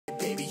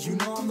You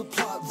know I'm the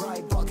plot,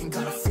 right? Fucking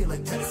got a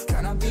feeling that it's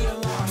gonna be a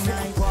long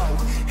night.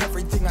 Whoa,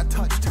 everything I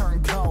touch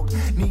turn cold.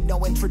 Need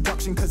no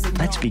introduction cause they know.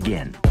 Let's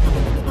begin.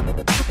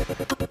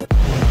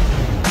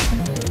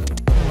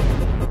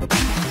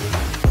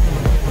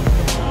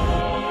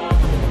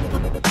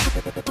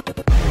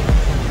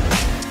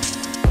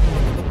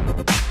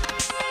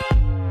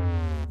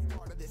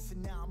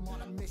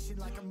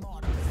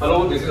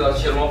 Hello, this is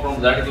Xilir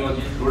from That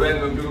Technology. Today I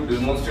am going to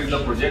demonstrate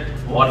the project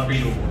Field Robot.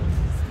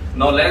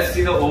 Now let's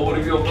see the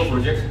overview of the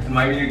project and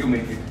why we need to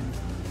make it.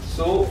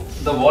 So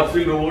the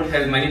Field Robot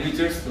has many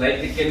features, like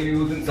it can be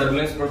used in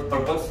surveillance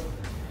purpose,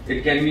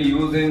 it can be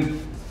used in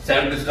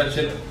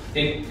self-destruction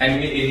in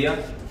enemy area,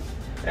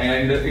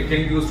 and it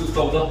can be used to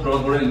stop the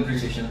cross-border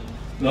infiltration.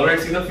 Now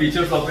let's see the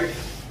features of it.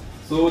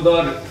 So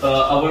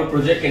our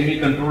project can be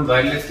controlled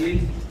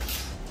wirelessly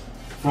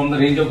from the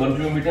range of 1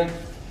 kilometer.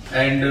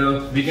 And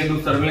we can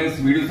do surveillance,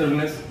 video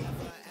surveillance.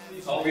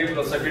 How we have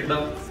constructed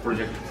the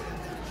project.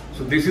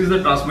 So this is the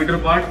transmitter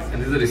part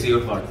and this is the receiver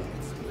part.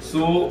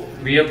 So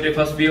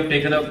first we have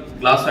taken a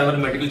glass fiber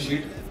medical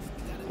sheet,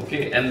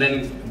 okay, and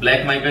then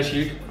black mica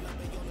sheet,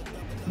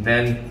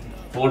 then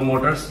 4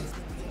 motors.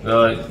 We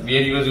are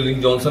using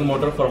Johnson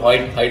motor for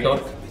high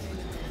torque,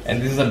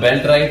 and this is a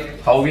belt drive.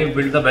 How we have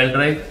built the belt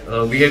drive?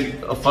 We have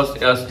first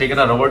taken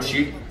a rubber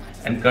sheet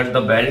and cut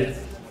the belt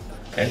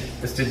and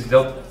stitched it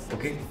up,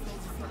 okay.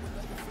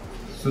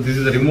 So this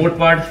is the remote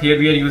part. Here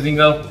we are using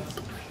a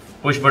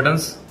push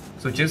buttons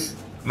switches,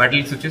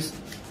 metal switches.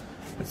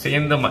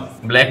 Same the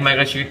black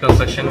mica sheet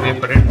construction, we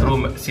have cut it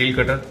through seal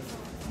cutter.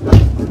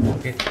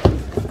 Okay.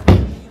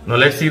 Now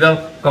let's see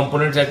the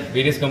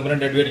various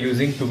components that we are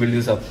using to build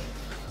this up.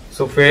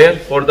 So here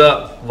for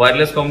the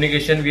wireless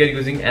communication we are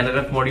using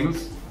NRF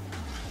modules,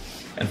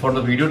 and for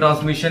the video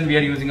transmission we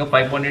are using a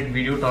 5.8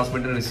 video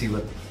transmitter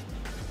receiver.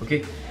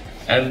 Okay.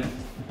 And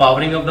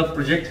powering of the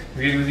project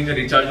we are using a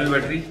rechargeable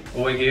battery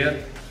over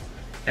here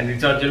and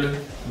rechargeable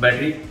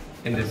battery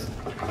in this,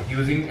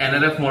 using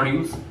NRF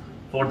modules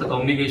for the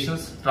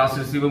communications,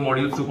 transceiver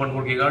modules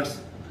 2.4 GHz,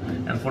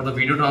 and for the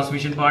video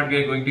transmission part we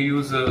are going to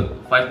use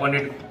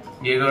 5.8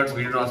 GHz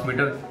video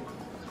transmitter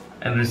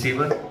and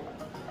receiver,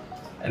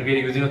 and we are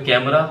using a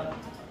camera,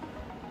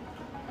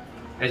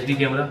 HD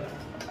camera,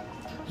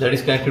 that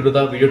is connected to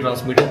the video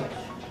transmitter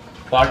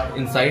part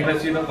inside.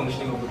 Let's see the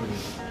functioning of the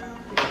project.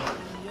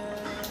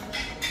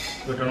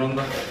 So turn on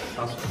the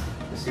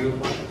receiver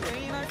part.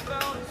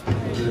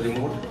 This is the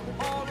remote.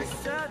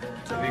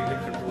 We can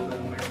control the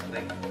movement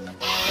like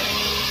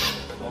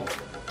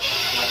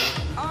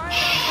I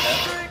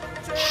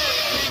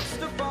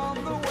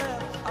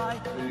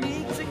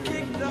need to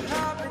kick the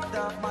habit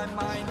that my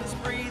mind is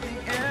breathing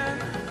in.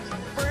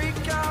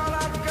 Break out,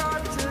 I've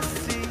got to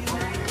see.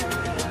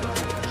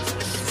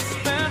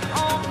 Spent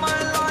all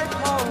my life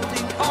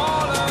holding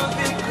all of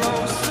it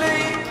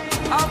closely.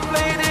 I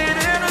played it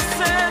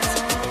innocent,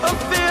 a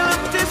feel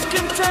of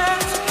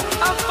discontent.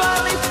 I'm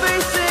finally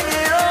facing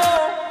it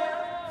all,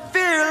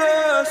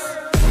 fearless.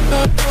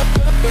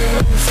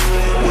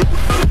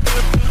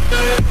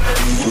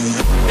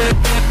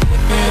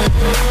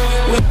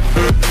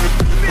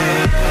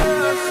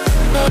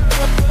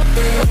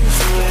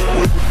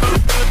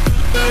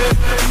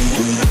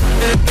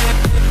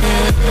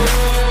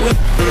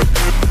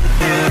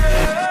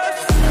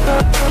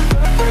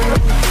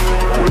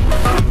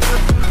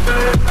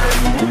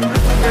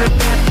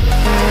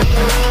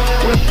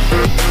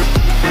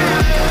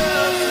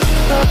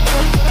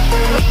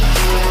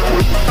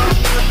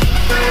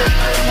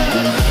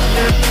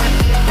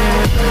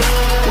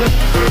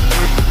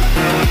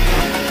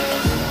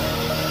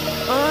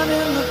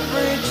 Burning the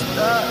bridge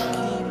that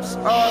keeps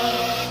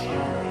us.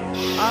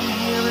 I'm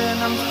here and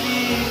I'm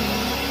feeling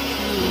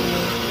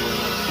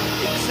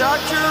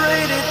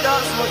exaggerated,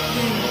 that's what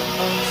you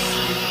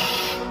see.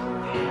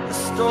 The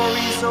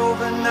story's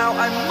over now,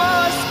 I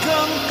must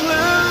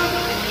conclude.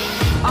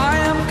 I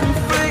am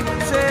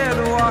conflicted,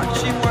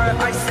 watching where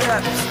I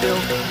step still,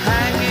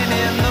 hanging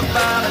in the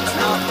balance.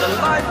 Not the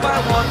life I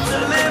want to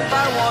live,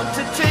 I want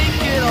to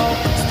take it all.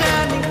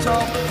 Standing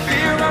tall,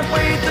 fear I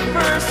weighed the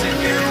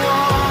person you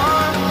are.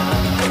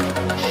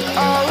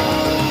 Oh,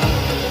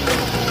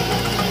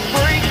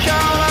 break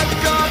out, I've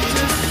got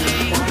to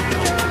see.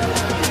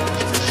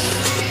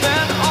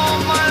 Spent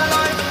all my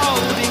life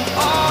holding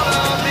all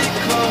of it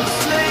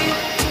closely.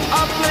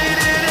 I played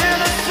it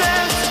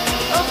innocent,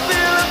 a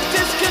feel of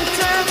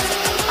discontent.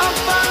 I'm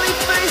finally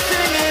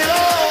facing it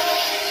all,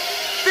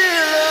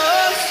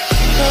 fearless.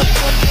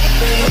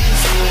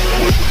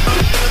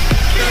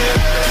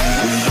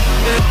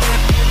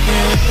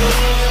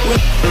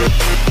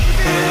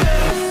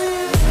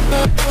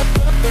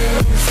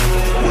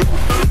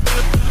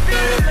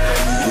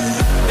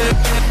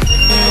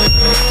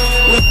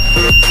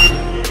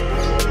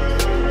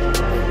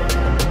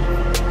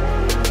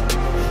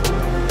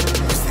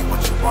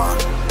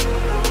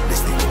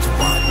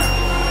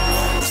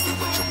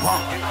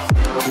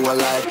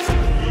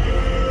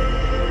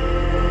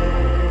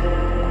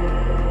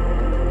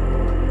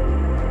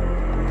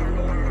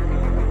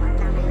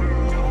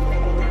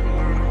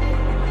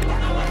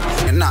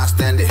 can't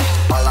stand it.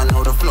 All I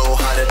know, the flow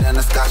harder than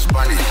a Scotch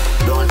bonnet.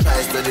 Don't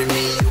try study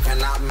me, you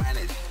cannot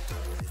manage.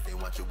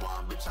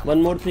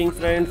 One more thing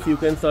friends, you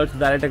can search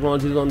Xilir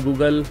Technologies on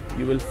Google.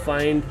 You will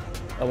find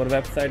our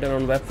website, and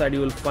on website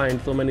you will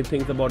find so many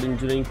things about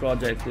engineering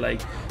projects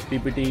like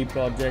PPT,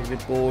 project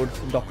reports,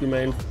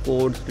 documents,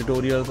 codes,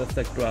 tutorials,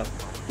 etc.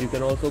 You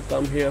can also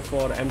come here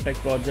for MTech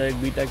project,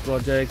 BTech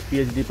project,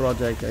 PhD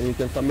project, and you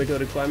can submit your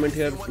requirement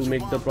here to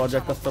make the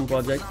project custom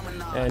project.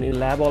 And in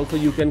lab also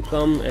you can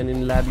come, and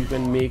in lab you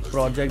can make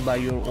project by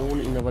your own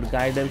in our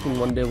guidance in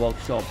one-day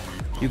workshop.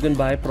 You can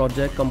buy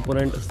project,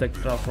 component,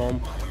 etc.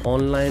 from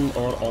online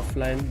or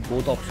offline.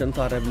 Both options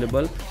are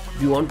available.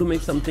 If you want to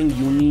make something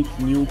unique,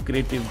 new,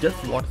 creative, just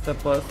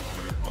WhatsApp us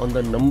on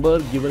the number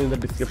given in the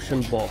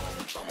description box.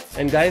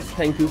 And guys,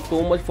 thank you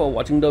so much for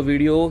watching the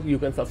video. You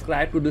can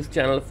subscribe to this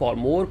channel for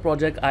more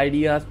project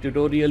ideas,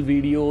 tutorial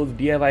videos,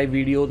 DIY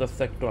videos,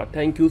 etc.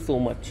 Thank you so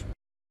much.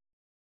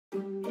 We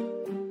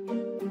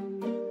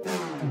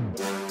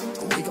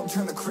gon'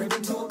 turn the crib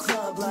into a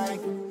club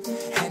like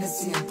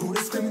Hennessy and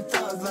Buddha screaming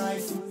thug.